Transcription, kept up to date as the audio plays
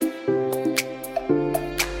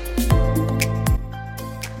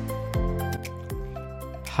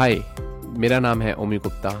हाय, मेरा नाम है ओमी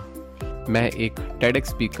गुप्ता। मैं एक TEDx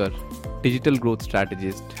speaker, digital growth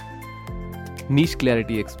strategist, niche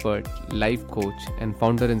clarity expert, life coach and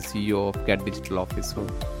founder and CEO of gate digital office हूँ।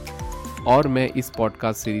 और मैं इस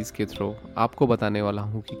पॉडकास्ट सीरीज़ के थ्रू आपको बताने वाला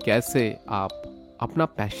हूँ कि कैसे आप अपना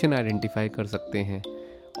पैशन आइडेंटिफाई कर सकते हैं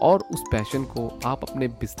और उस पैशन को आप अपने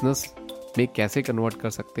बिजनेस में कैसे कन्वर्ट कर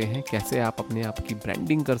सकते हैं, कैसे आप अपने आप की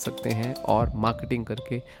ब्रांडिंग कर सकते हैं और मार्केटिंग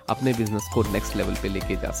करके अपने बिजनेस को नेक्स्ट लेवल पे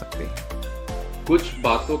लेके जा सकते हैं। कुछ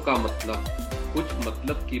बातों का मतलब, कुछ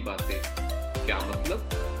मतलब की बातें। क्या मतलब?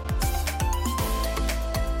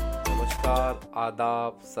 नमस्कार,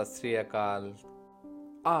 आदाब, सत श्री अकाल।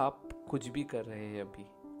 आप कुछ भी कर रहे हैं अभी,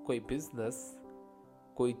 कोई बिजनेस,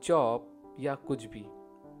 कोई जॉब या कुछ भी,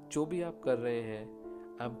 जो भी आप कर रहे हैं,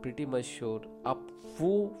 I am pretty much sure आप वो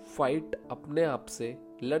फाइट अपने आप से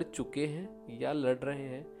लड़ चुके हैं या लड़ रहे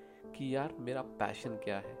हैं कि यार मेरा पैशन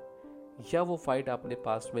क्या है, या वो फाइट आपने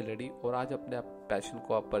पास्ट में लड़ी और आज अपने पैशन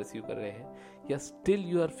को आप परस्यू कर रहे हैं, या still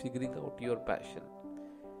you are figuring out your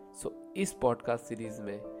passion. So इस पॉडकास्ट सीरीज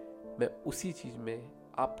में मैं उसी चीज़ में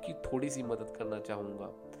आपकी थोड़ी सी मदद करना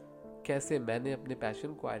चाहूँगा। कैसे मैंने अपने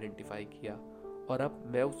पैशन को आइडेंटिफाई किया और अब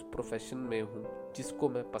मैं उस प्रोफेशन में हूँ जिसको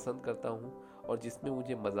मैं पसंद करता हूँ और जिसमें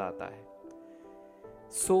मुझे मज़ा आता है।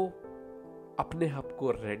 सो अपने आप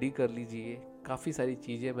को रेडी कर लीजिए। काफ़ी सारी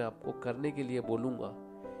चीज़ें मैं आपको करने के लिए बोलूँगा,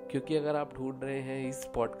 क्योंकि अगर आप ढूंढ रहे हैं इस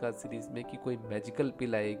पॉडकास्ट सीरीज़ में कि कोई मैजिकल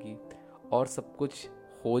पिल आएगी और सब कुछ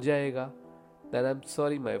हो जाएगा, then I am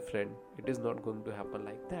sorry my friend, it is not going to happen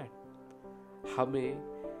like that.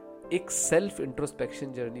 हमें एक सेल्फ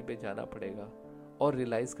इंट्रोस्पेक्शन जर्नी पे जाना पड़ेगा और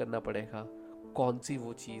रियलाइज़ करना पड़ेगा कौन सी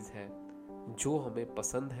वो चीज़ है जो हमें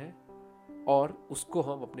पसंद है और उसको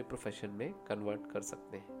हम अपने प्रोफेशन में कन्वर्ट कर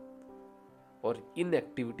सकते हैं। और इन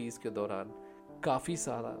एक्टिविटीज़ के दौरान काफ़ी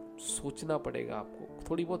सारा सोचना पड़ेगा आपको,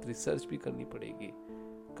 थोड़ी बहुत रिसर्च भी करनी पड़ेगी,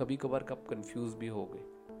 कभी कभार आप कंफ्यूज भी होगे।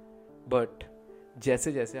 बट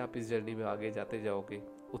जैसे जैसे आप इस जर्नी में आगे जाते जाओगे,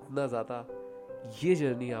 उतना ज़्यादा ये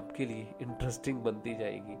जर्नी आपके लिए इंटरेस्टिंग बनती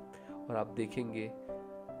जाएगी और आप देखेंगे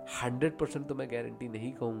 100% तो मैं गारंटी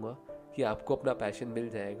नहीं कहूँगा कि आपको अपना पैशन मिल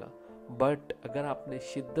जाएगा, बट अगर आपने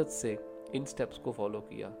शिद्दत से इन स्टेप्स को फॉलो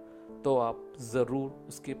किया तो आप ज़रूर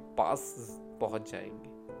उसके पास पहुंच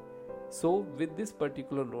जाएंगे। So with this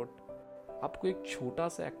particular note आपको एक छोटा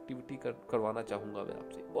सा एक्टिविटी करवाना चाहूँगा मैं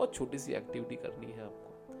आपसे। बहुत छोटी सी एक्टिविटी करनी है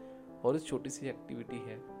आपको, और इस छोटी सी एक्टिविटी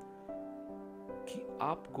है कि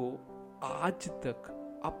आपको आज तक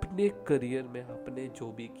अपने करियर में आपने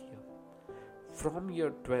जो भी किया, फ्रॉम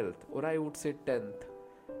योर 12th और आई वुड से 10th,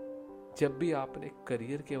 जब भी आपने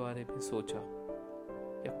करियर के बारे में सोचा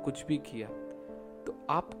या कुछ भी किया, तो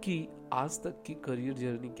आपकी आज तक की करियर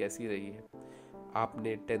जर्नी कैसी रही है।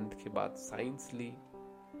 आपने 10th के बाद साइंस ली,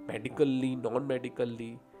 मेडिकल ली, नॉन मेडिकल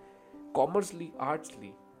ली, कॉमर्स ली, आर्ट्स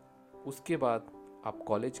ली, उसके बाद आप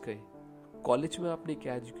कॉलेज गए, कॉलेज में आपने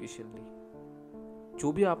क्या एजुकेशन ली,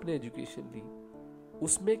 जो भी आपने एजुकेशन ली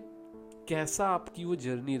उसमें कैसा आपकी वो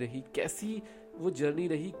जर्नी रही, कैसी वो जर्नी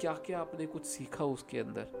रही, क्या क्या आपने कुछ सीखा उसके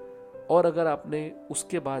अंदर। और अगर आपने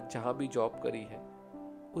उसके बाद जहाँ भी जॉब करी है,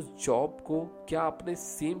 उस जॉब को क्या आपने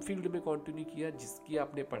सेम फील्ड में कंटिन्यू किया जिसकी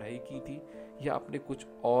आपने पढ़ाई की थी, या आपने कुछ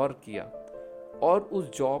और किया, और उस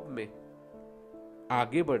जॉब में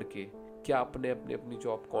आगे बढ़ के क्या आपने अपनी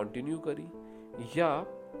जॉब कंटिन्यू करी, या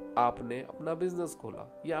आपने अपना बिजनेस खोला,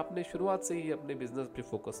 या आपने शुरुआत से ही अपने बिजनेस पे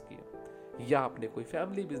फोकस किया, या आपने कोई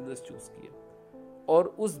फैमिली बिजनेस चूज किया। और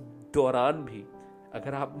उस दौरान भी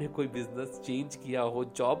अगर आपने कोई बिजनेस चेंज किया हो,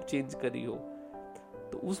 जॉब चेंज करी हो,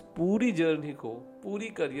 तो उस पूरी जर्नी को, पूरी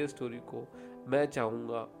करियर स्टोरी को मैं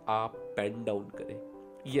चाहूँगा आप पेन डाउन करें।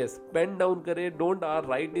 यस, पेन डाउन करें, don't are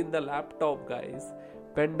write in the laptop guys.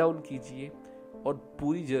 Pen down कीजिए और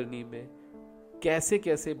पूरी जर्नी में कैसे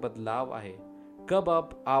कैसे बदलाव आए, कब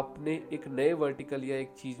आपने एक नए वर्टिकल या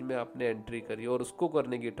एक चीज़ में आपने एंट्री करी और उसको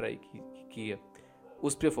करने की ट्राई की है,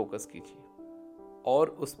 उस पर फोकस कीजिए। और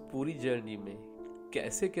उस पूरी जर्नी में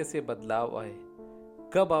कैसे कैसे बदलाव आए,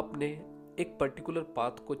 कब आपने एक पर्टिकुलर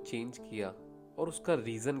पाथ को चेंज किया और उसका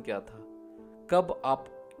रीज़न क्या था, कब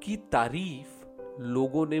आपकी तारीफ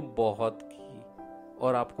लोगों ने बहुत की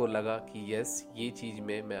और आपको लगा कि यस ये चीज़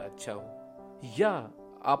में मैं अच्छा हूँ, या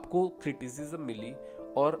आपको क्रिटिसिज्म मिली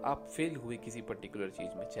और आप फेल हुए किसी पर्टिकुलर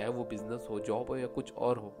चीज़ में, चाहे वो बिजनेस हो, जॉब हो या कुछ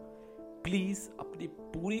और हो। प्लीज़ अपनी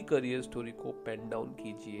पूरी करियर स्टोरी को पेन डाउन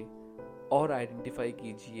कीजिए और आइडेंटिफाई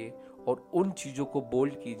कीजिए और उन चीज़ों को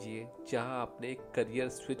बोल्ड कीजिए जहां आपने एक करियर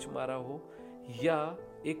स्विच मारा हो, या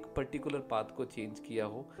एक पर्टिकुलर पाथ को चेंज किया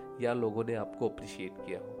हो, या लोगों ने आपको अप्रिशिएट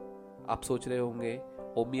किया हो। आप सोच रहे होंगे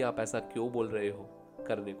ओमी आप ऐसा क्यों बोल रहे हो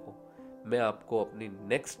करने को। मैं आपको अपनी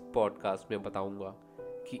नेक्स्ट पॉडकास्ट में बताऊंगा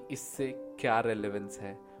कि इससे क्या रेलेवेंस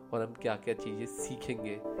है और हम क्या क्या चीज़ें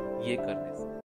सीखेंगे ये करने से।